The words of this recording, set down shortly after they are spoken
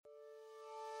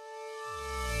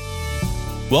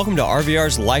Welcome to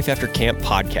RVR's Life After Camp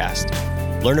podcast.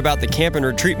 Learn about the camp and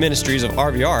retreat ministries of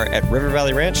RVR at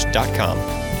rivervalleyranch.com.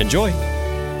 Enjoy.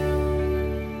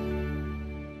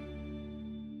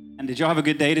 And did y'all have a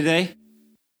good day today?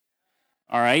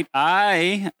 All right.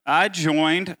 I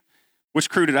joined, which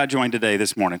crew did I join today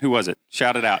this morning? Who was it?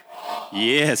 Shout it out.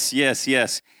 Yes.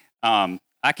 I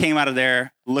came out of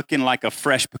there looking like a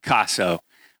fresh Picasso.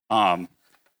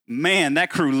 Man, that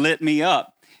crew lit me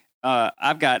up.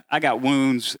 I got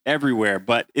wounds everywhere,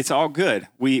 but it's all good.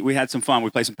 We had some fun. We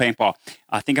played some paintball.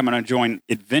 I think I'm going to join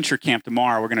Adventure Camp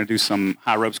tomorrow. We're going to do some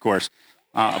high ropes course.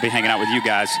 I'll be hanging out with you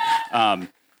guys.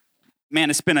 Man,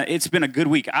 it's been a good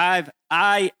week. Let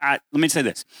me say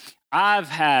this. I've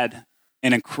had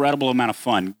an incredible amount of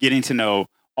fun getting to know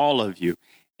all of you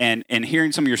and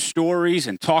hearing some of your stories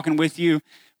and talking with you,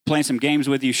 playing some games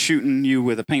with you, shooting you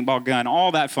with a paintball gun,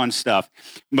 all that fun stuff.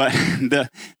 But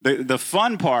the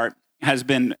fun part has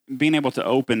been being able to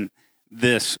open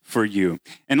this for you.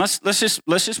 And let's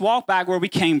just walk back where we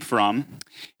came from,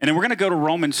 and then we're going to go to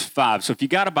Romans 5. So if you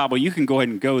got a Bible, you can go ahead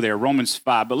and go there, Romans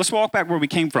 5. But let's walk back where we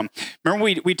came from.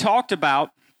 Remember, we talked about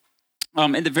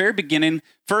in the very beginning,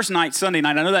 first night, Sunday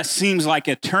night. I know that seems like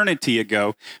eternity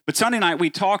ago, but Sunday night we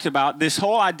talked about this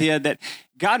whole idea that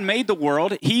God made the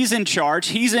world, He's in charge,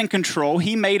 He's in control,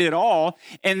 He made it all,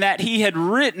 and that He had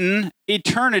written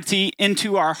eternity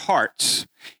into our hearts.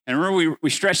 And remember, we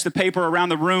stretched the paper around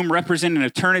the room representing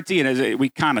eternity, and we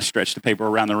kind of stretched the paper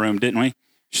around the room, didn't we?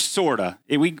 Sorta.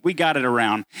 We got it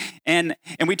around. And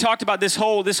we talked about this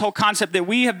whole concept that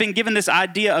we have been given this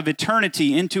idea of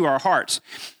eternity into our hearts.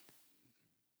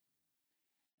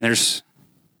 There's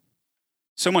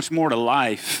so much more to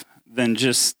life than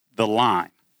just the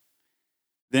line,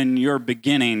 than your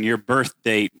beginning, your birth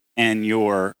date, and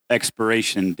your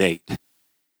expiration date.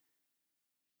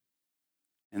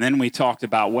 And then we talked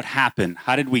about what happened.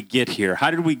 How did we get here? How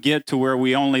did we get to where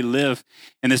we only live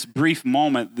in this brief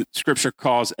moment that Scripture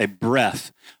calls a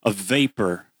breath, a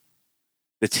vapor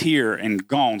that's here and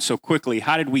gone so quickly?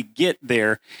 How did we get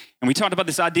there? And we talked about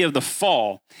this idea of the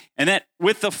fall, and that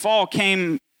with the fall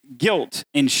came guilt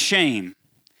and shame.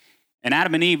 And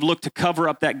Adam and Eve looked to cover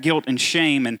up that guilt and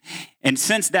shame. And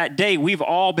since that day, we've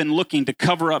all been looking to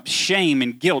cover up shame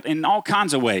and guilt in all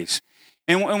kinds of ways.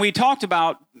 And when we talked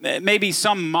about maybe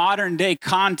some modern day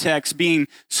context being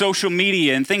social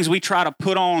media and things we try to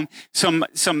put on, some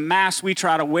masks we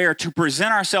try to wear to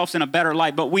present ourselves in a better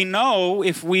light. But we know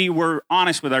if we were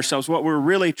honest with ourselves, what we're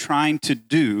really trying to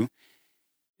do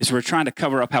is we're trying to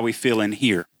cover up how we feel in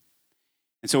here.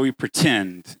 And so we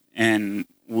pretend and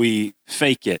we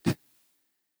fake it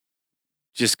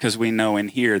just because we know in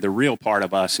here the real part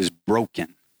of us is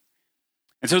broken.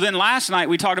 And so then last night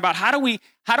we talked about how do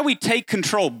we take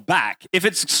control back? If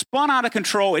it's spun out of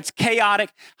control, it's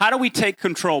chaotic, how do we take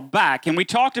control back? And we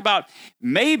talked about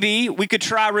maybe we could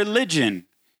try religion.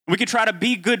 We could try to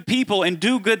be good people and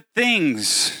do good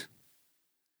things.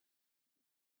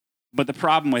 But the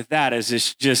problem with that is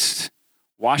it's just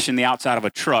washing the outside of a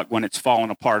truck when it's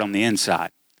falling apart on the inside,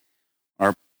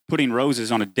 or putting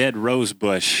roses on a dead rose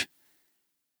bush.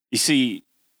 You see,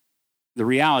 the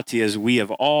reality is we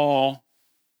have all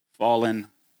fallen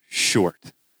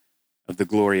short of the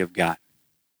glory of God.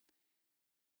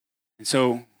 And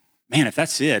so, man, if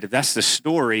that's it, if that's the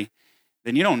story,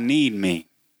 then you don't need me.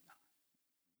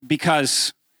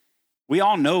 Because we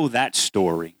all know that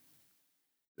story.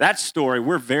 That story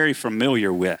we're very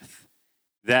familiar with,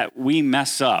 that we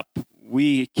mess up,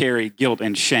 we carry guilt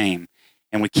and shame,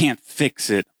 and we can't fix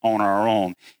it on our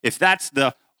own. If that's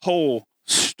the whole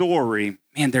story,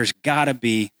 man, there's got to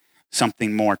be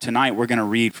something more. Tonight, we're going to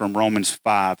read from Romans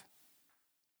 5.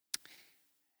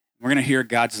 We're going to hear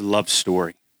God's love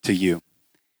story to you.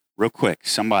 Real quick,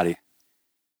 somebody,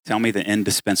 tell me the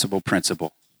indispensable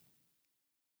principle.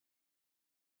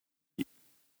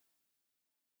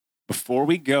 Before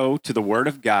we go to the Word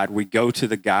of God, we go to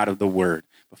the God of the Word.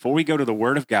 Before we go to the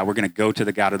Word of God, we're going to go to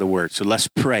the God of the Word. So let's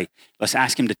pray. Let's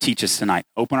ask Him to teach us tonight.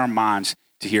 Open our minds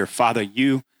to hear, Father,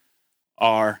 you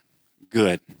are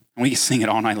good. And we can sing it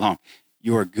all night long.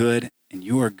 You are good, and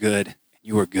you are good, and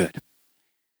you are good.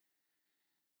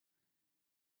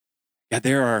 God,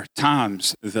 there are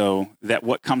times, though, that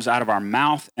what comes out of our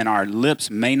mouth and our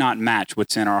lips may not match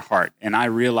what's in our heart. And I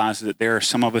realize that there are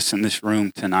some of us in this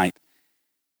room tonight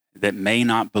that may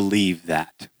not believe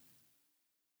that.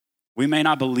 We may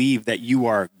not believe that you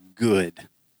are good.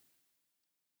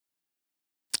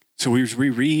 So we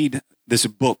read this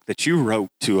book that you wrote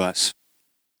to us.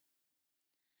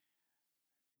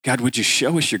 God, would you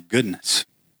show us your goodness?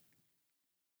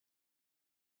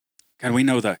 God, we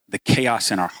know the chaos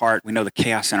in our heart. We know the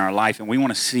chaos in our life, and we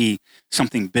want to see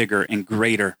something bigger and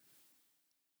greater.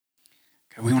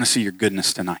 God, we want to see your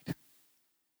goodness tonight.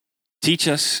 Teach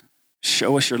us,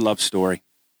 show us your love story.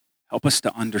 Help us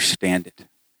to understand it,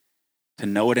 to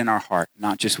know it in our heart,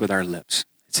 not just with our lips.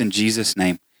 It's in Jesus'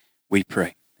 name we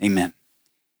pray. Amen.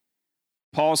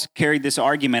 Paul's carried this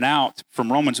argument out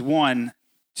from Romans 1,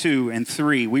 2, and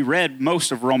 3. We read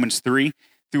most of Romans 3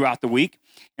 throughout the week.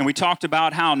 And we talked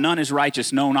about how none is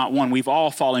righteous, no, not one. We've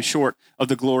all fallen short of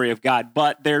the glory of God.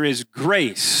 But there is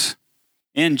grace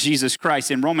in Jesus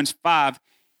Christ. In Romans 5,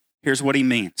 here's what he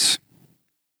means.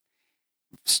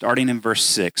 Starting in verse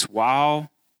 6, while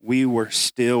we were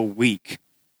still weak,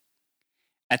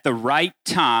 at the right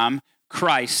time,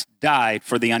 Christ died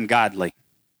for the ungodly.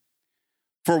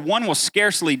 For one will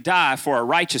scarcely die for a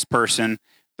righteous person,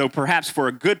 though perhaps for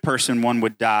a good person one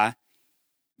would die.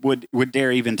 Would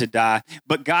dare even to die.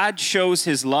 But God shows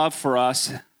his love for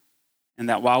us, and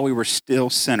that while we were still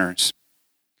sinners,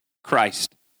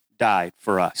 Christ died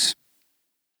for us.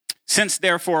 Since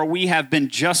therefore we have been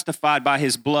justified by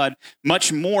his blood,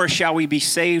 much more shall we be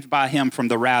saved by him from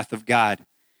the wrath of God.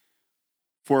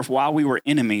 For if while we were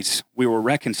enemies, we were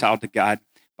reconciled to God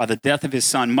by the death of his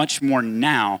Son, much more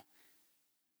now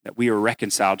that we are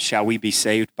reconciled, shall we be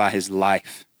saved by his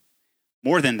life.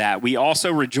 More than that, we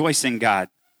also rejoice in God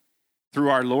through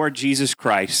our Lord Jesus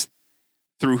Christ,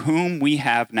 through whom we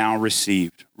have now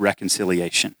received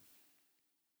reconciliation.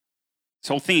 This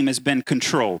whole theme has been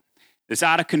control. It's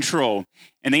out of control.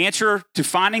 And the answer to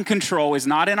finding control is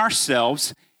not in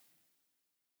ourselves,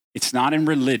 it's not in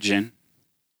religion,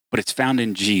 but it's found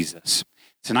in Jesus.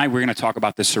 Tonight we're going to talk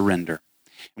about the surrender.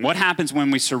 And what happens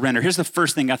when we surrender? Here's the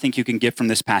first thing I think you can get from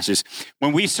this passage.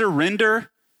 When we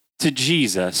surrender to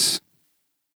Jesus,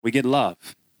 we get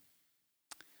love.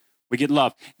 We get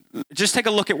love. Just take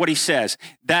a look at what he says.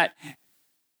 That,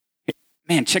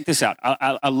 man, check this out.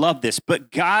 I love this.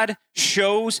 But God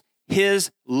shows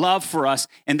his love for us,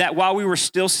 and that while we were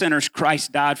still sinners,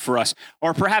 Christ died for us.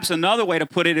 Or perhaps another way to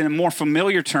put it in more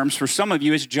familiar terms for some of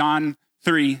you is John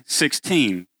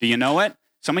 3:16. Do you know it?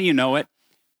 Some of you know it.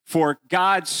 For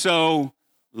God so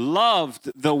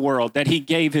loved the world that he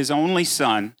gave his only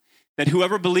Son, that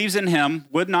whoever believes in him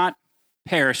would not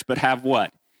perish, but have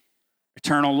what?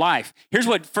 Eternal life. Here's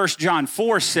what 1 John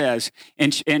 4 says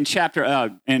in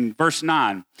verse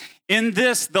 9. In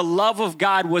this, the love of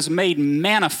God was made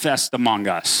manifest among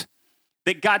us,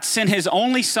 that God sent his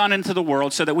only Son into the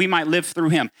world so that we might live through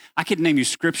him. I could name you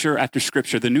scripture after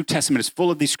scripture. The New Testament is full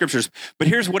of these scriptures, but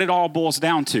here's what it all boils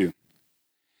down to.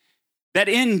 That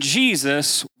in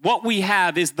Jesus, what we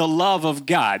have is the love of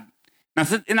God. Now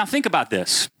think about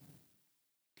this.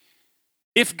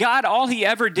 If God, all he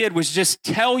ever did was just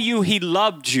tell you he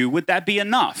loved you, would that be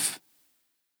enough?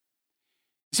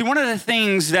 See, one of the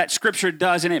things that Scripture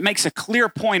does, and it makes a clear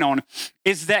point on,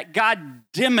 is that God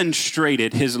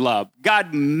demonstrated his love.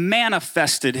 God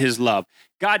manifested his love.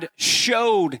 God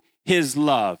showed his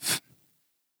love.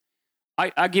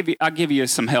 I'll give you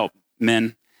some help,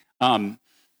 men.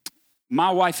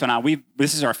 My wife and I,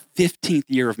 this is our 15th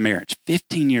year of marriage,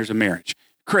 15 years of marriage.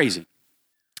 Crazy.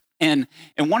 And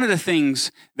one of the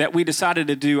things that we decided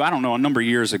to do, I don't know, a number of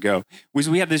years ago, was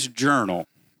we have this journal,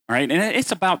 right? And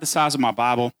it's about the size of my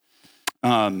Bible.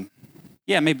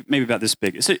 Maybe about this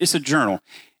big. It's a journal.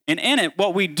 And in it,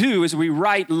 what we do is we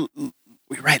write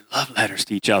love letters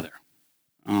to each other.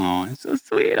 Oh, it's so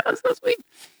sweet. Oh, it's so sweet.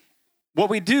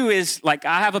 What we do is, like,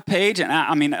 I have a page, and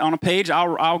on a page,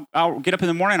 I'll get up in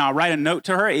the morning, and I'll write a note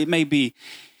to her. It may be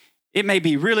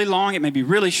really long. It may be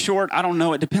really short. I don't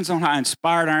know. It depends on how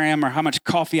inspired I am or how much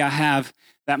coffee I have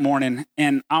that morning.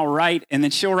 And I'll write, and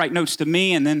then she'll write notes to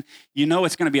me. And then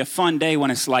it's going to be a fun day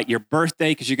when it's like your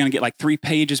birthday, because you're going to get like 3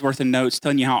 pages worth of notes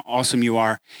telling you how awesome you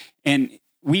are. And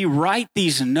we write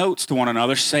these notes to one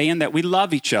another saying that we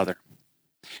love each other.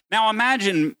 Now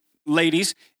imagine,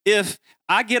 ladies, if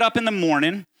I get up in the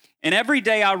morning and every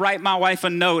day I write my wife a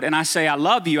note and I say, I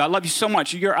love you so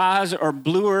much. Your eyes are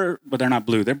bluer, but they're not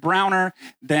blue. They're browner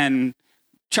than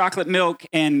chocolate milk,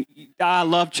 and I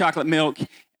love chocolate milk,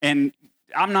 and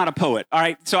I'm not a poet, all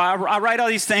right? So I write all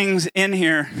these things in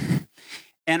here,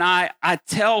 and I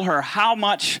tell her how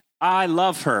much I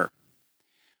love her.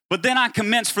 But then I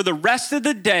commence for the rest of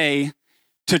the day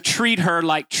to treat her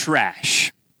like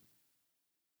trash.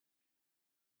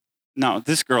 No,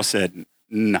 this girl said,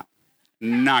 no.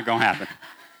 Not gonna happen.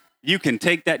 You can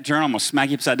take that journal, I'm gonna smack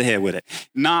you upside the head with it.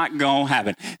 Not gonna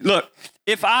happen. Look,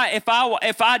 if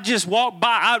I just walk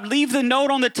by, I leave the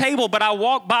note on the table, but I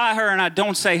walk by her and I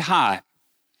don't say hi.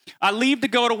 I leave to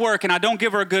go to work and I don't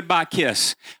give her a goodbye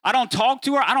kiss. I don't talk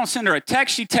to her. I don't send her a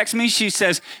text. She texts me. She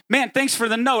says, man, thanks for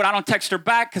the note. I don't text her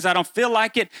back because I don't feel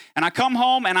like it. And I come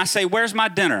home and I say, where's my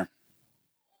dinner?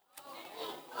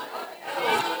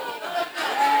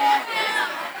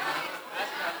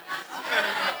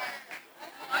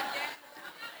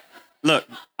 Look,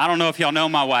 I don't know if y'all know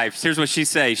my wife. Here's what she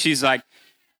says. She's like,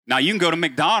 now you can go to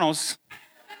McDonald's.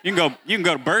 You can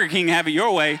go to Burger King and have it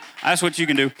your way. That's what you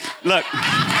can do. Look.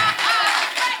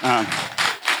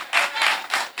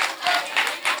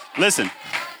 Listen.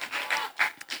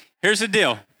 Here's the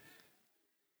deal.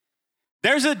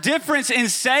 There's a difference in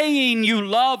saying you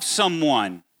love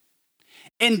someone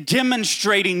and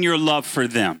demonstrating your love for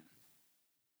them.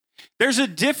 There's a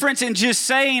difference in just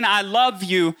saying I love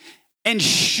you and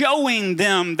showing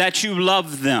them that you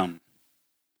love them.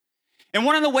 And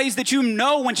one of the ways that you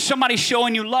know when somebody's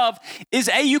showing you love is,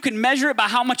 you can measure it by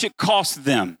how much it costs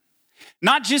them.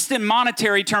 Not just in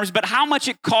monetary terms, but how much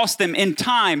it costs them in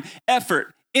time,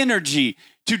 effort, energy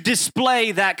to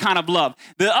display that kind of love.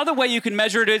 The other way you can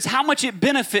measure it is how much it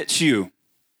benefits you.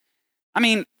 I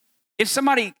mean, if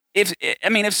somebody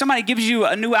gives you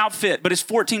a new outfit, but it's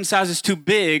 14 sizes too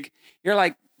big, you're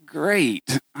like,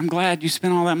 great, I'm glad you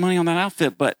spent all that money on that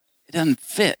outfit, but it doesn't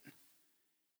fit. It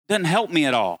doesn't help me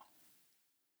at all.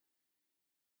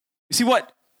 You see,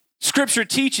 what Scripture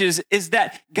teaches is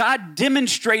that God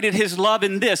demonstrated his love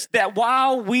in this, that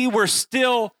while we were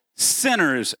still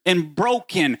sinners and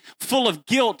broken, full of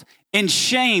guilt and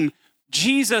shame,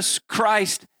 Jesus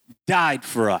Christ died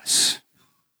for us.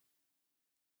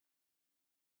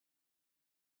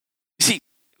 See,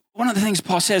 one of the things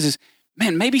Paul says is,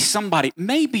 man, maybe somebody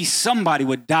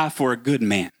would die for a good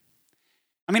man.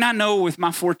 I mean, I know with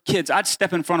my 4 kids, I'd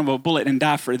step in front of a bullet and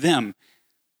die for them.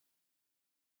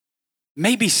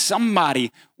 Maybe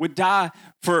somebody would die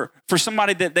for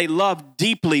somebody that they love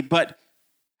deeply, but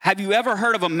have you ever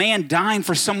heard of a man dying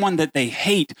for someone that they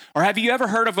hate? Or have you ever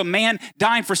heard of a man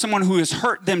dying for someone who has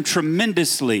hurt them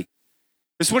tremendously?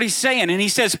 That's what he's saying. And he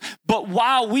says, but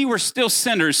while we were still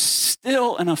sinners,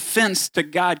 still an offense to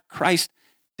God, Christ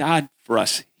died for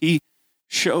us. He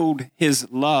showed his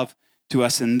love to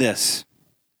us in this.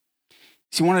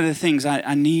 See, one of the things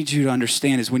I need you to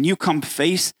understand is when you come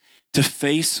face to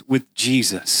face with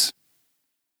Jesus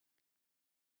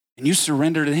and you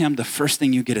surrender to him, the first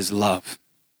thing you get is love.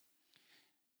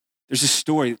 There's a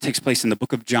story that takes place in the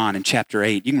book of John in chapter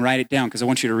 8. You can write it down because I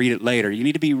want you to read it later. You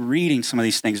need to be reading some of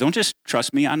these things. Don't just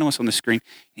trust me. I know it's on the screen.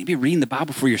 You need to be reading the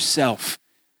Bible for yourself.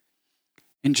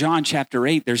 In John chapter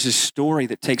 8, there's this story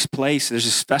that takes place. There's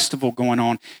this festival going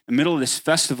on. In the middle of this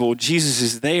festival, Jesus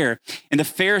is there, and the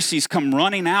Pharisees come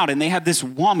running out, and they have this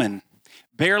woman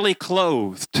barely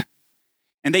clothed.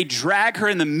 And they drag her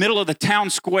in the middle of the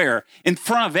town square in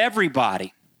front of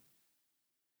everybody.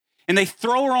 And they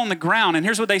throw her on the ground. And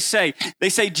here's what they say. They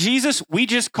say, Jesus, we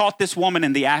just caught this woman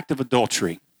in the act of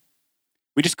adultery.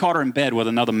 We just caught her in bed with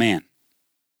another man.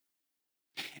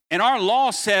 And our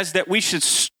law says that we should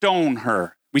stone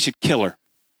her. We should kill her.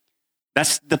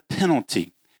 That's the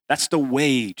penalty. That's the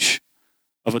wage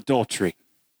of adultery.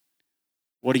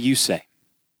 What do you say?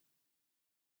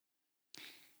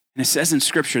 And it says in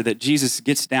Scripture that Jesus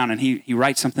gets down and he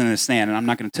writes something in the sand. And I'm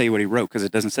not going to tell you what he wrote because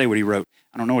it doesn't say what he wrote.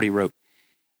 I don't know what he wrote.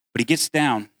 But he gets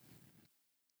down.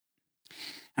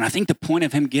 And I think the point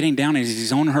of him getting down is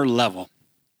he's on her level.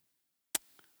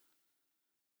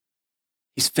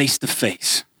 He's face to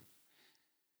face.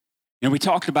 You know, we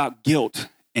talked about guilt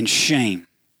and shame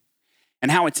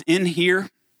and how it's in here.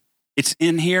 It's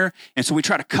in here, and so we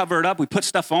try to cover it up. We put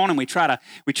stuff on, and we try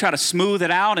to smooth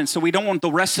it out, and so we don't want the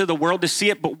rest of the world to see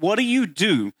it. But what do you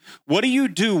do? What do you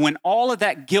do when all of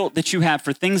that guilt that you have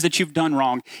for things that you've done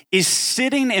wrong is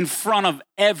sitting in front of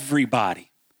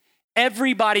everybody?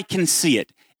 Everybody can see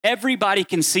it. Everybody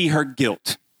can see her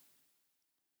guilt.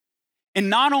 And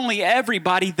not only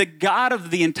everybody, the God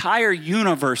of the entire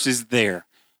universe is there,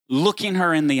 looking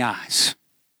her in the eyes.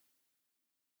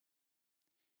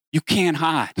 You can't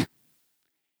hide.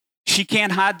 She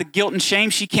can't hide the guilt and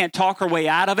shame. She can't talk her way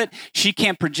out of it. She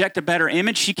can't project a better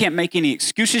image. She can't make any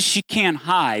excuses. She can't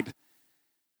hide.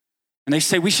 And they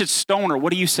say, we should stone her.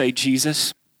 What do you say,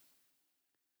 Jesus?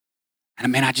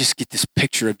 And man, I just get this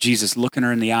picture of Jesus looking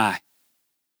her in the eye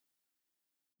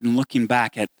and looking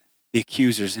back at the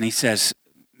accusers. And he says,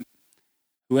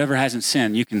 whoever hasn't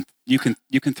sinned, you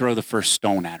can throw the first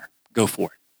stone at her. Go for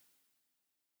it.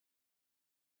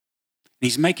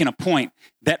 He's making a point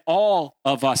that all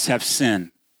of us have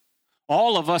sinned.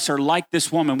 All of us are like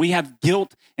this woman. We have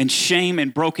guilt and shame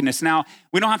and brokenness. Now,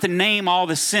 we don't have to name all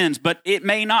the sins, but it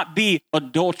may not be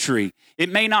adultery. It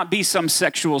may not be some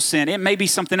sexual sin. It may be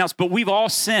something else, but we've all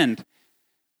sinned.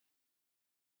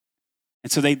 And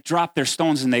so they drop their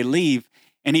stones and they leave.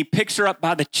 And he picks her up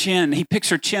by the chin. He picks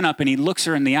her chin up and he looks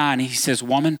her in the eye and he says,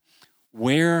 "Woman,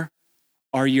 where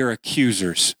are your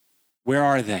accusers? Where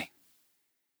are they?"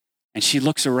 And she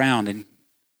looks around and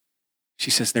she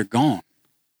says, "They're gone."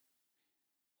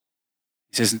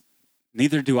 He says,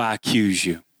 "Neither do I accuse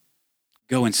you.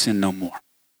 Go and sin no more."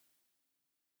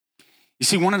 You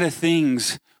see, one of the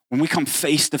things when we come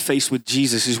face to face with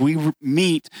Jesus is we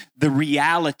meet the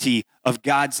reality of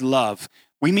God's love.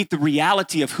 We meet the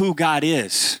reality of who God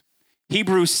is.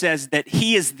 Hebrews says that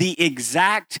he is the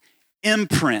exact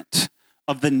imprint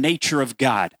of the nature of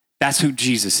God. That's who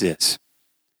Jesus is.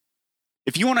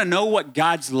 If you want to know what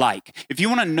God's like, if you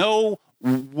want to know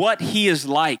what he is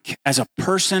like as a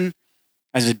person,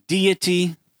 as a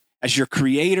deity, as your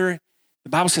creator, the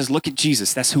Bible says, look at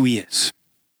Jesus. That's who he is.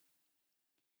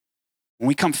 When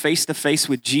we come face to face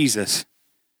with Jesus,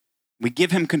 we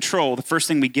give him control. The first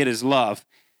thing we get is love.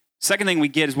 Second thing we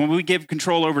get is when we give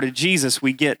control over to Jesus,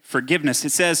 we get forgiveness.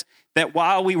 It says that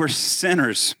while we were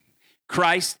sinners,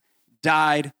 Christ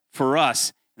died for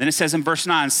us. Then it says in verse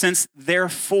 9, since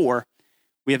therefore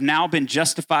we have now been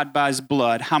justified by his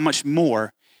blood, how much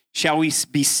more shall we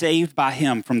be saved by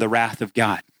him from the wrath of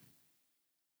God?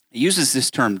 It uses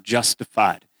this term,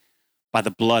 justified by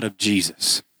the blood of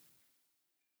Jesus.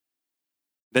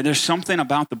 That there's something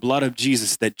about the blood of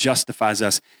Jesus that justifies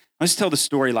us. Let's tell the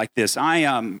story like this.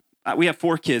 We have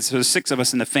 4 kids, so there's 6 of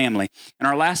us in the family, and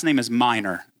our last name is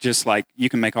Minor, just like you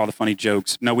can make all the funny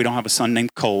jokes. No, we don't have a son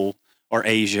named Cole or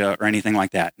Asia or anything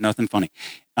like that. Nothing funny.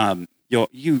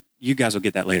 You guys will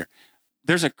get that later.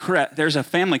 There's a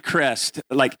family crest.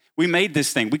 Like, we made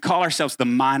this thing. We call ourselves the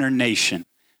Minor Nation.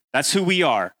 That's who we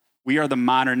are. We are the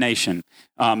Minor Nation.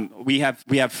 We have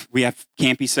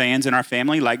campy sayings in our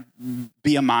family, like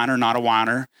be a minor, not a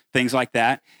whiner, things like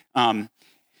that.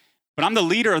 But I'm the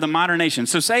leader of the Minor Nation.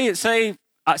 So say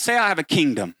I have a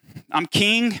kingdom. I'm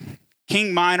King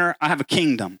Minor. I have a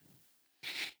kingdom.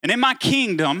 And in my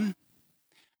kingdom,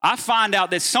 I find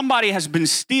out that somebody has been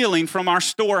stealing from our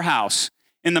storehouse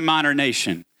in the Minor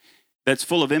Nation that's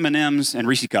full of M&Ms and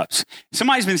Reese Cups.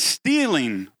 Somebody's been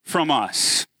stealing from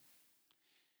us.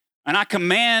 And I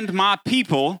command my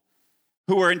people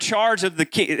who are in charge of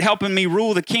helping me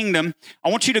rule the kingdom, I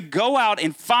want you to go out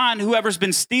and find whoever's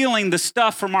been stealing the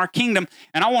stuff from our kingdom,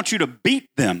 and I want you to beat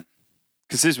them,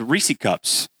 because there's Reese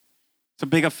Cups. It's a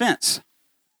big offense.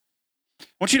 I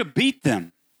want you to beat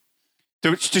them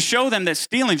to show them that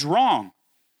stealing's wrong.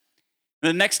 And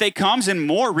the next day comes and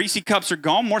more Reese Cups are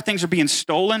gone, more things are being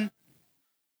stolen.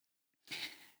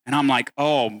 And I'm like,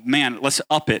 oh man, let's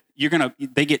up it.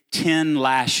 They get 10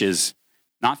 lashes,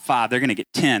 not 5. They're going to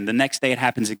get 10. The next day it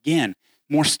happens again.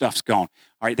 More stuff's gone.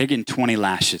 All right, they're getting 20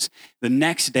 lashes. The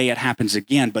next day it happens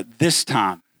again, but this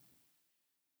time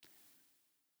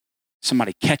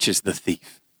somebody catches the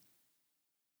thief.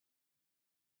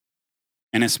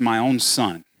 And it's my own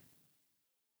son.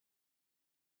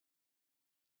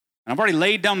 And I've already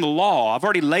laid down the law. I've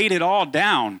already laid it all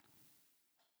down.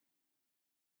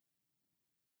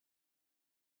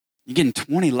 You're getting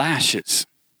 20 lashes.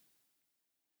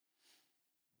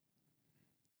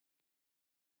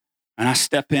 And I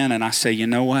step in and I say, you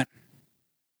know what?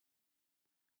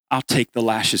 I'll take the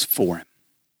lashes for him.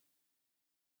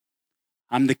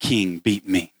 I'm the king, beat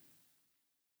me.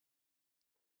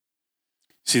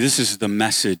 See, this is the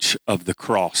message of the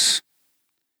cross.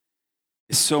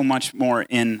 It's so much more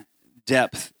in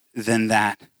depth than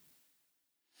that.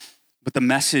 But the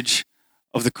message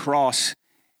of the cross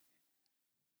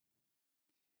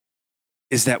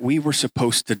is that we were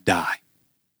supposed to die.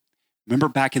 Remember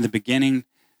back in the beginning,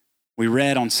 we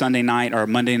read on Sunday night or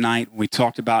Monday night, we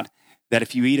talked about that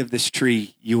if you eat of this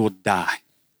tree, you will die.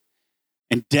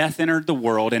 And death entered the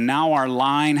world, and now our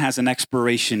line has an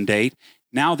expiration date.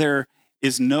 Now there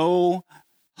is no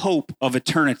hope of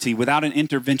eternity without an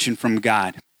intervention from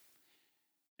God.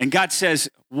 And God says,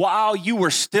 while you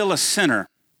were still a sinner,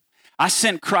 I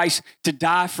sent Christ to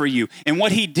die for you. And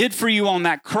what he did for you on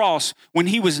that cross, when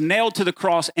he was nailed to the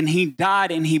cross and he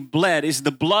died and he bled, is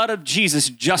the blood of Jesus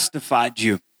justified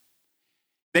you.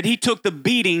 That he took the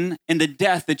beating and the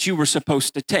death that you were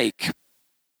supposed to take.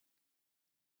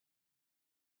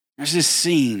 There's this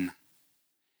scene,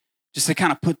 just to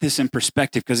kind of put this in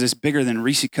perspective, because it's bigger than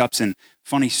Reese Cups and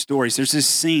funny stories. There's this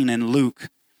scene in Luke,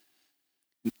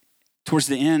 towards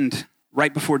the end,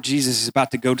 right before Jesus is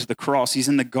about to go to the cross. He's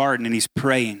in the garden and he's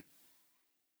praying.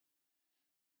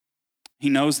 he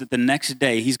knows that the next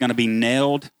day he's going to be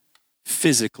nailed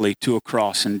physically to a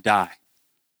cross and die.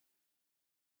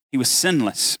 He was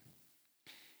sinless.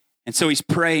 And so he's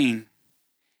praying.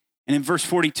 And in verse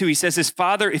 42, he says,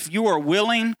 Father, if you are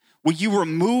willing, will you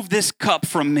remove this cup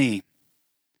from me?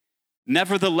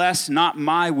 Nevertheless, not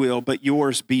my will, but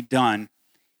yours be done.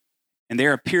 And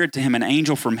there appeared to him an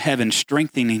angel from heaven,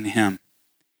 strengthening him.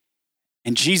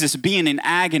 And Jesus, being in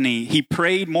agony, he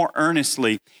prayed more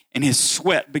earnestly, and his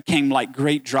sweat became like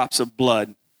great drops of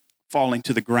blood falling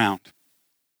to the ground.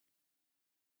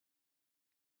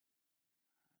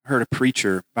 I heard a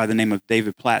preacher by the name of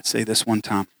David Platt say this one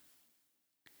time.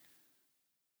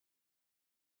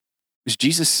 Is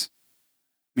Jesus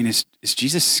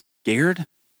scared? I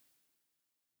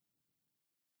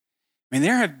mean,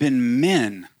 there have been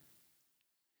men,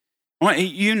 well,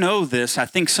 you know this, I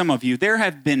think some of you, there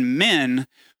have been men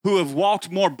who have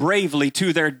walked more bravely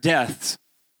to their deaths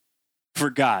for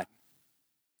God.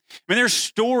 I mean, there's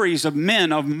stories of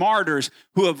men, of martyrs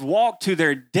who have walked to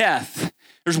their death.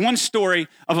 There's one story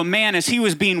of a man as he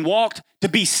was being walked to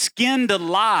be skinned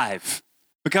alive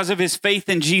because of his faith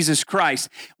in Jesus Christ,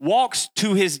 walks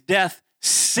to his death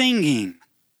singing,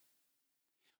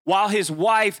 while his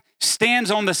wife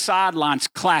stands on the sidelines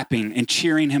clapping and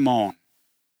cheering him on.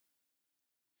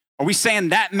 Are we saying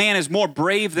that man is more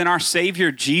brave than our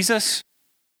Savior Jesus?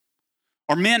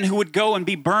 Or men who would go and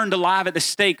be burned alive at the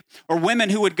stake, or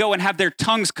women who would go and have their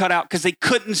tongues cut out because they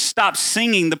couldn't stop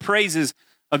singing the praises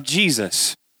of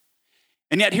Jesus.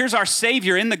 And yet here's our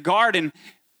Savior in the garden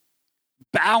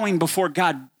bowing before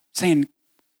God saying,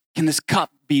 can this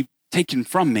cup be taken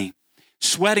from me?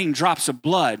 Sweating drops of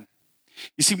blood.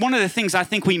 You see, one of the things I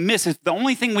think we miss is the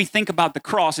only thing we think about the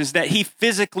cross is that he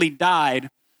physically died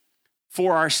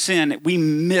for our sin. We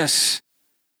miss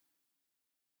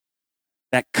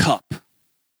that cup. When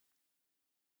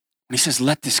he says,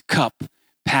 let this cup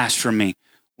pass from me,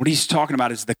 what he's talking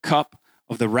about is the cup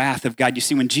of the wrath of God. You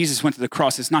see, when Jesus went to the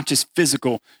cross, it's not just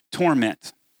physical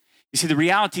torment. You see, the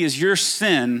reality is your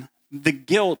sin, the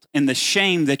guilt and the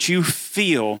shame that you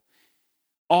feel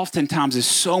oftentimes is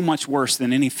so much worse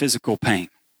than any physical pain.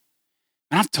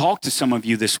 And I've talked to some of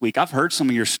you this week. I've heard some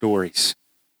of your stories.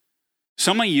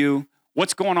 Some of you,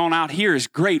 what's going on out here is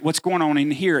great. What's going on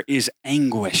in here is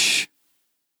anguish.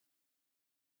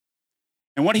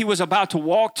 And what he was about to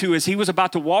walk to is he was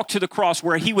about to walk to the cross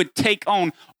where he would take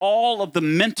on all of the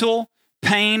mental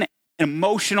pain,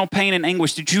 emotional pain, and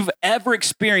anguish that you've ever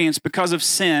experienced because of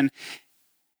sin.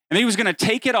 And he was going to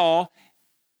take it all.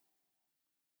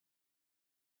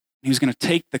 He was going to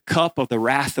take the cup of the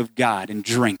wrath of God and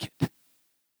drink it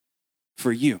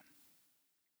for you,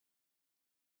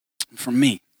 for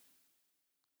me.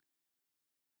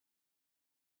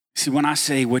 See, when I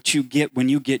say what you get when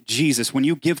you get Jesus, when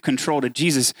you give control to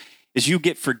Jesus, is you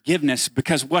get forgiveness,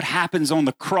 because what happens on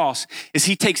the cross is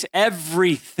he takes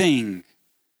everything,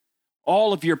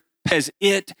 all of your, as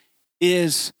it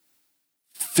is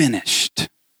finished.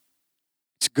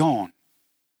 It's gone.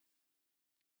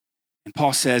 And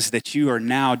Paul says that you are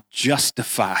now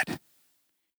justified.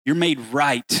 You're made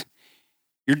right.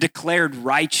 You're declared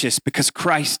righteous because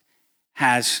Christ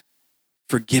has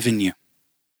forgiven you.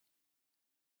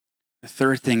 The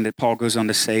third thing that Paul goes on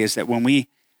to say is that when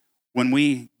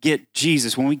we get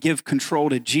Jesus, when we give control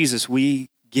to Jesus, we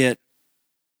get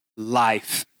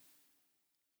life.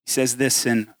 He says this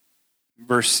in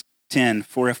verse 10,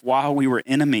 for if while we were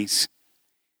enemies,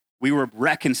 we were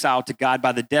reconciled to God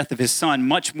by the death of his son,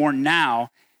 much more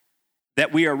now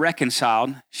that we are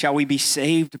reconciled, shall we be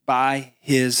saved by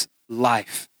his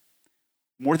life.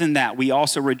 More than that, we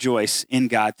also rejoice in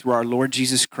God through our Lord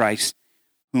Jesus Christ,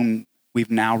 whom we've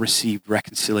now received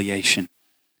reconciliation.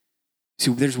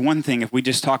 See, there's one thing if we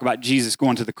just talk about Jesus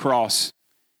going to the cross,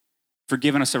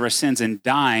 forgiving us of our sins and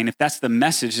dying, if that's the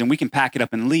message, then we can pack it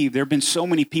up and leave. There have been so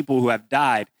many people who have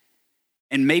died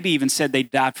and maybe even said they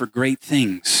died for great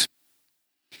things.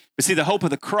 But see, the hope of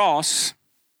the cross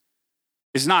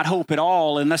is not hope at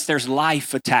all unless there's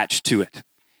life attached to it.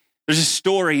 There's a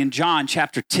story in John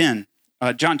chapter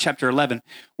 11,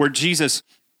 where Jesus,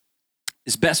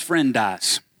 his best friend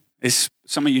dies.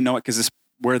 Some of you know it because it's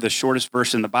where the shortest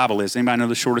verse in the Bible is. Anybody know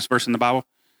the shortest verse in the Bible?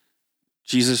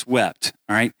 Jesus wept,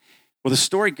 all right? Well, the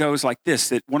story goes like this,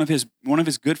 that one of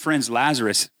his good friends,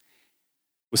 Lazarus,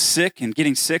 was sick and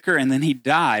getting sicker, and then he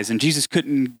dies, and Jesus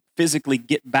couldn't physically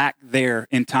get back there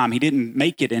in time. He didn't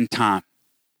make it in time.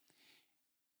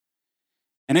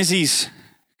 And as he's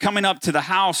coming up to the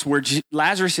house where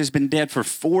Lazarus has been dead for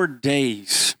 4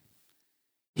 days,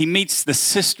 he meets the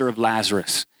sister of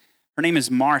Lazarus. Her name is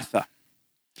Martha.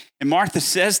 And Martha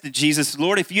says to Jesus,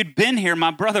 Lord, if you'd been here,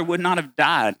 my brother would not have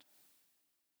died.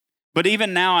 But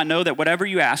even now I know that whatever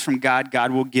you ask from God,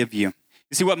 God will give you.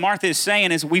 You see, what Martha is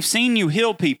saying is, we've seen you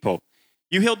heal people.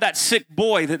 You healed that sick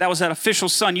boy, that was that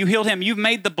official's son. You healed him. You've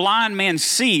made the blind man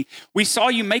see. We saw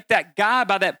you make that guy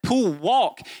by that pool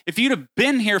walk. If you'd have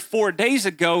been here 4 days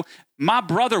ago, my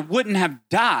brother wouldn't have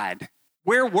died.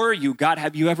 Where were you, God?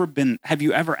 Have you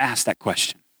ever asked that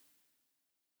question?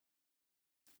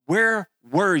 Where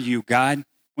were you, God,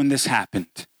 when this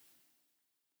happened?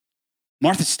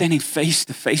 Martha's standing face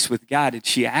to face with God, and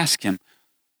she asked him,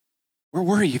 where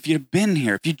were you if you'd have been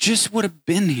here? If you just would have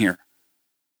been here.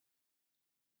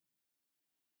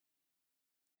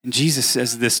 And Jesus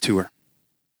says this to her,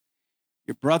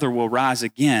 your brother will rise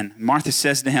again. Martha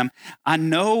says to him, I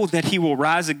know that he will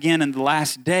rise again in the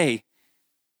last day.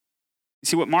 You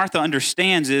see, what Martha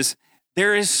understands is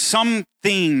there's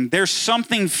something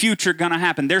future going to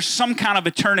happen. There's some kind of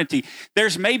eternity.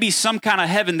 There's maybe some kind of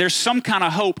heaven. There's some kind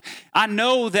of hope. I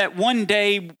know that one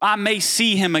day I may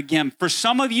see him again. For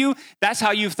some of you, that's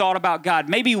how you've thought about God.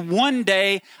 Maybe one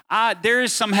day there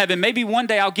is some heaven. Maybe one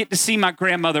day I'll get to see my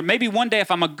grandmother. Maybe one day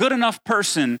if I'm a good enough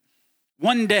person,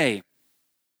 one day.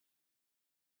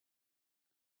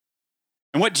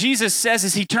 And what Jesus says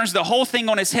is he turns the whole thing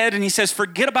on its head and he says,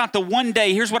 forget about the one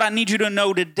day. Here's what I need you to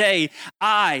know today.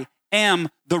 I am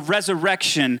the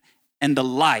resurrection and the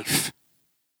life.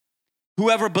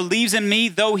 Whoever believes in me,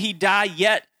 though he die,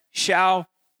 yet shall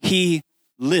he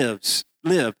live.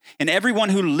 And everyone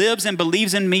who lives and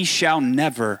believes in me shall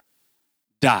never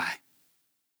die.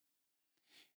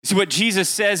 See, what Jesus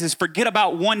says is forget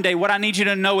about one day. What I need you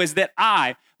to know is that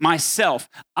I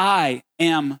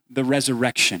am the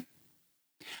resurrection.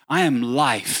 I am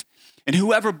life. And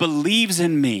whoever believes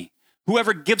in me,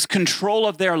 whoever gives control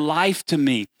of their life to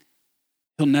me,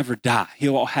 he'll never die.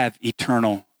 He'll have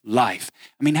eternal life.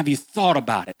 I mean, have you thought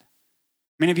about it?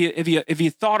 I mean, if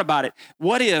you thought about it,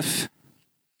 what if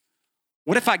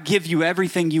I give you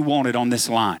everything you wanted on this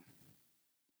line?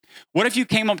 What if you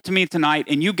came up to me tonight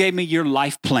and you gave me your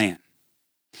life plan?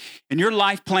 And your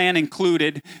life plan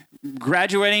included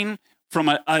graduating from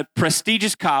a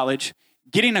prestigious college,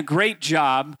 getting a great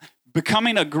job,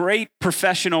 becoming a great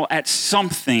professional at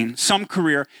something, some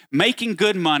career, making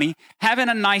good money, having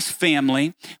a nice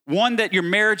family, one that your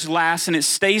marriage lasts and it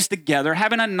stays together,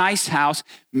 having a nice house,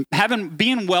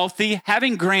 being wealthy,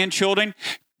 having grandchildren,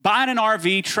 buying an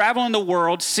RV, traveling the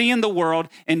world, seeing the world,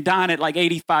 and dying at like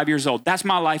 85 years old. That's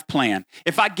my life plan.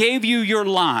 If I gave you your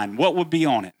line, what would be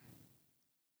on it?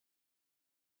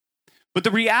 But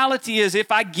the reality is,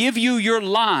 if I give you your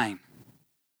line,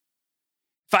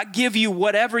 if I give you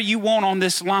whatever you want on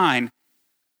this line,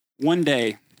 one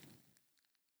day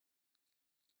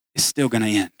it's still going to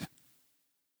end.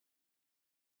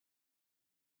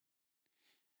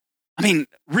 I mean,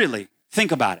 really,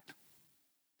 think about it.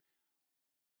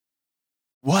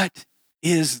 What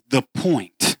is the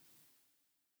point?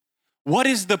 What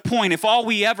is the point if all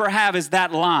we ever have is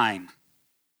that line?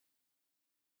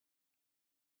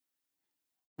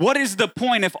 What is the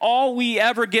point if all we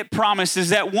ever get promised is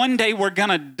that one day we're going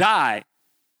to die?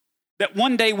 That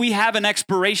one day we have an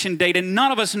expiration date and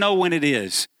none of us know when it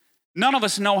is. None of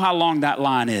us know how long that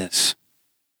line is.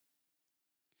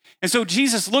 And so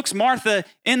Jesus looks Martha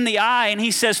in the eye and he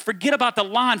says, forget about the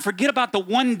line, forget about the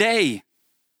one day.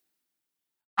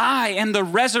 I am the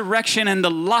resurrection and the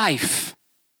life.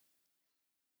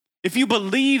 If you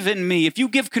believe in me, if you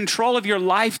give control of your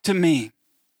life to me,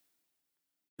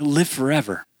 you'll live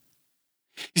forever.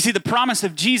 You see, the promise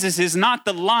of Jesus is not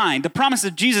the line. The promise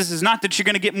of Jesus is not that you're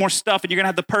going to get more stuff and you're going to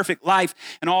have the perfect life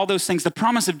and all those things. The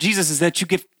promise of Jesus is that you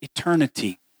get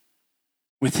eternity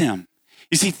with him.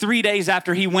 You see, 3 days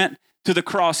after he went to the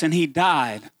cross and he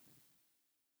died,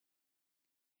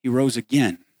 he rose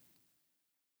again.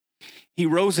 He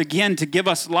rose again to give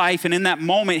us life. And in that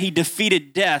moment, he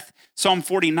defeated death. Psalm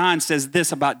 49 says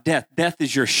this about death. Death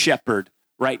is your shepherd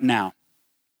right now.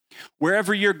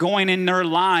 Wherever you're going in their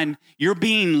line, you're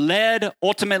being led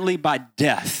ultimately by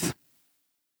death.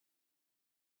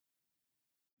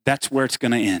 That's where it's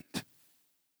going to end.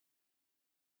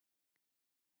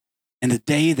 And the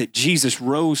day that Jesus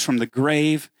rose from the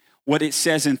grave, what it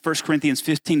says in 1 Corinthians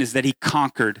 15 is that he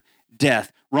conquered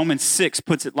death. Romans 6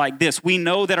 puts it like this. We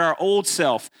know that our old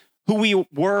self, who we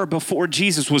were before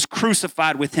Jesus, was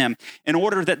crucified with him in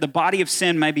order that the body of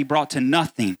sin may be brought to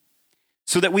nothing,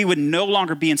 so that we would no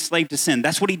longer be enslaved to sin.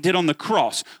 That's what he did on the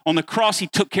cross. On the cross, he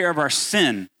took care of our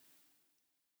sin.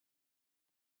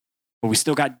 But we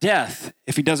still got death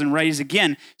if he doesn't rise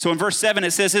again. So in verse 7,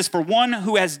 it says this, for one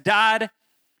who has died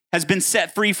has been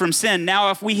set free from sin.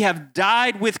 Now, if we have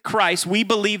died with Christ, we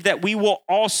believe that we will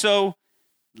also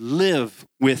live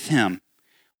with him.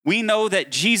 We know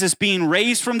that Jesus, being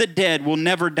raised from the dead, will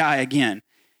never die again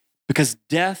because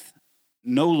death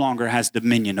no longer has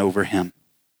dominion over him.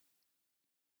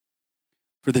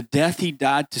 For the death he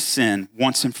died to sin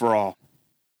once and for all.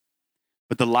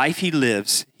 But the life he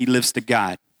lives to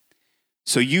God.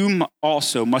 So you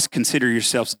also must consider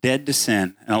yourselves dead to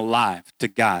sin and alive to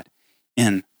God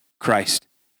in Christ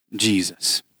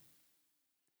Jesus.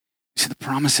 See, the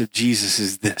promise of Jesus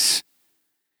is this.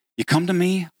 You come to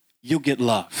me, you'll get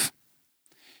love.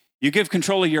 You give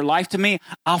control of your life to me,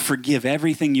 I'll forgive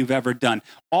everything you've ever done.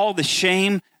 All the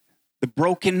shame, the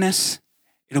brokenness,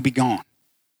 it'll be gone.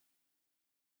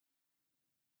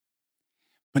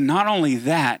 But not only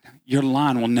that, your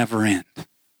line will never end.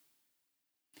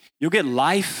 You'll get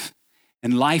life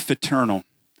and life eternal.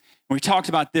 We talked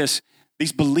about this,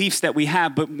 these beliefs that we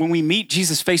have, but when we meet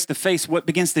Jesus face to face, what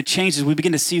begins to change is we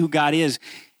begin to see who God is.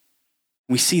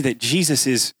 We see that Jesus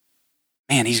is,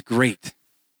 man, he's great.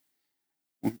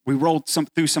 We rolled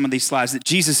through some of these slides that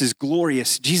Jesus is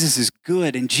glorious, Jesus is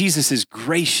good, and Jesus is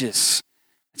gracious.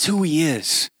 That's who he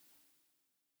is.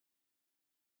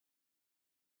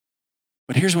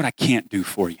 But here's what I can't do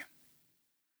for you.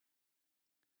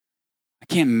 I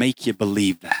can't make you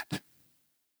believe that.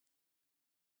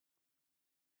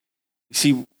 You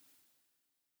see,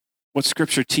 what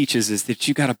Scripture teaches is that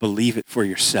you got to believe it for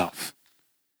yourself.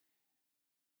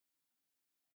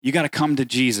 You got to come to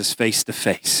Jesus face to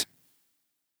face.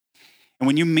 And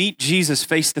when you meet Jesus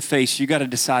face to face, you got to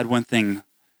decide one thing.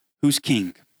 Who's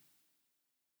king?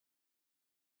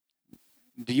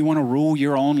 Do you want to rule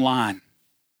your own line?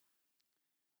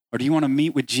 Or do you want to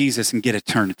meet with Jesus and get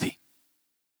eternity?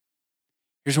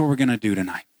 Here's what we're going to do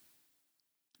tonight.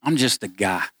 I'm just a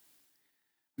guy.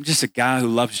 I'm just a guy who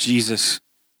loves Jesus.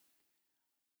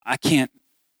 I can't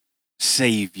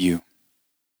save you.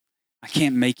 I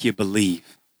can't make you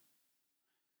believe.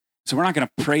 So we're not going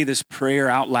to pray this prayer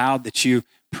out loud that you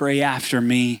pray after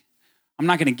me. I'm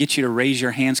not going to get you to raise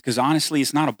your hands because honestly,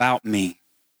 it's not about me.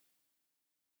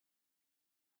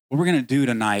 What we're going to do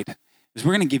tonight is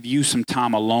we're going to give you some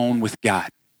time alone with God.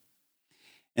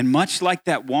 And much like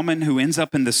that woman who ends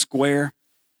up in the square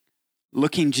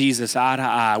looking Jesus eye to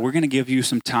eye, we're going to give you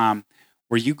some time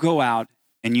where you go out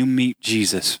and you meet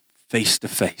Jesus face to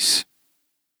face.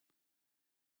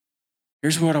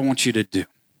 Here's what I want you to do.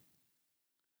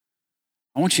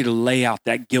 I want you to lay out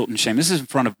that guilt and shame. This is in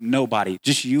front of nobody,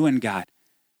 just you and God.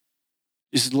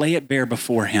 Just lay it bare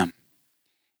before him.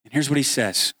 And here's what he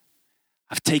says.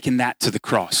 I've taken that to the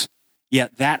cross. Yeah,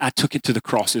 that I took it to the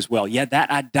cross as well. Yeah, that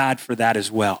I died for that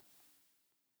as well.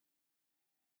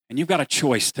 And you've got a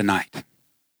choice tonight.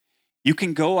 You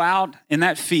can go out in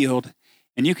that field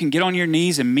and you can get on your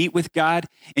knees and meet with God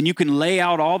and you can lay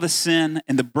out all the sin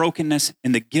and the brokenness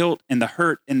and the guilt and the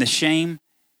hurt and the shame.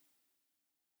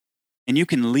 And you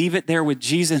can leave it there with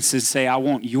Jesus and say, I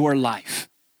want your life.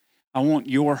 I want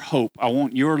your hope. I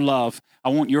want your love. I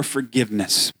want your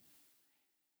forgiveness.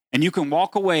 And you can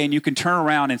walk away and you can turn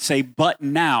around and say, but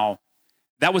now,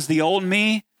 that was the old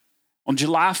me on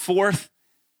July 4th,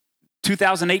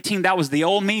 2018, that was the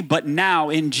old me, but now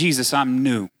in Jesus, I'm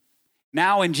new.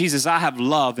 Now in Jesus, I have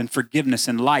love and forgiveness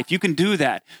and life. You can do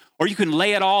that. Or you can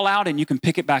lay it all out and you can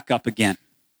pick it back up again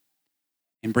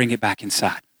and bring it back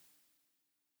inside.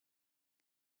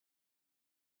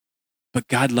 But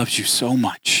God loves you so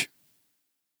much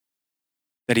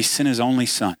that he sent his only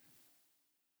son,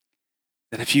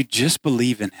 that if you just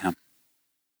believe in him,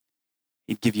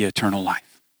 he'd give you eternal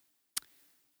life.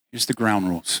 Here's the ground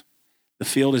rules. The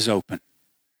field is open.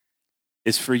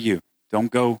 It's for you.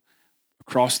 Don't go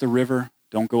across the river.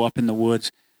 Don't go up in the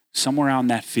woods. Somewhere out in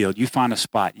that field, you find a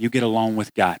spot. You get alone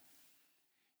with God.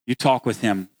 You talk with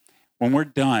him. When we're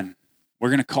done, we're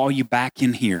going to call you back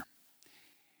in here.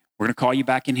 We're going to call you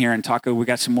back in here and talk. We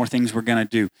got some more things we're going to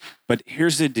do. But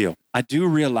here's the deal. I do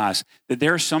realize that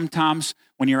there are some times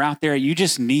when you're out there, you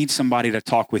just need somebody to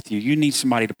talk with you. You need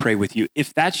somebody to pray with you.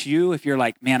 If that's you, if you're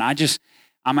like, man,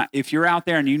 if you're out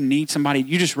there and you need somebody,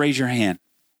 you just raise your hand.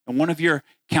 And one of your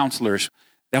counselors,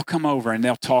 they'll come over and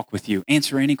they'll talk with you,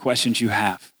 answer any questions you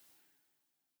have.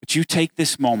 But you take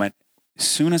this moment, as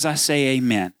soon as I say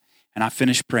amen and I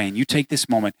finish praying, you take this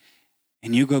moment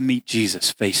and you go meet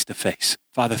Jesus face to face.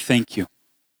 Father, thank you.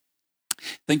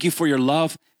 Thank you for your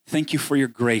love. Thank you for your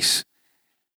grace.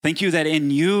 Thank you that in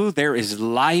you there is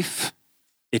life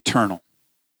eternal.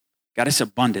 God, it's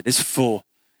abundant. It's full.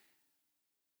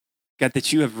 God,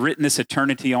 that you have written this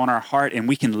eternity on our heart and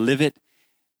we can live it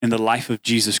in the life of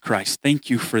Jesus Christ. Thank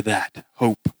you for that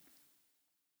hope.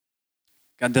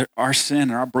 God, our sin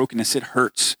and our brokenness, it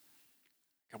hurts.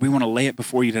 God, we want to lay it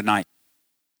before you tonight.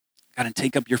 God, and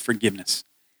take up your forgiveness.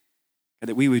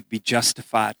 that we would be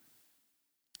justified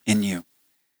in you.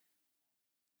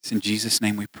 It's in Jesus'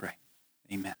 name we pray.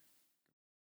 Amen.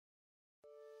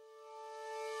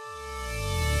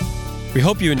 We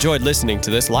hope you enjoyed listening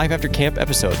to this Life After Camp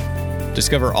episode.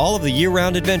 Discover all of the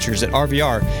year-round adventures at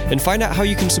RVR and find out how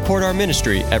you can support our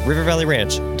ministry at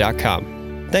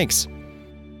rivervalleyranch.com. Thanks.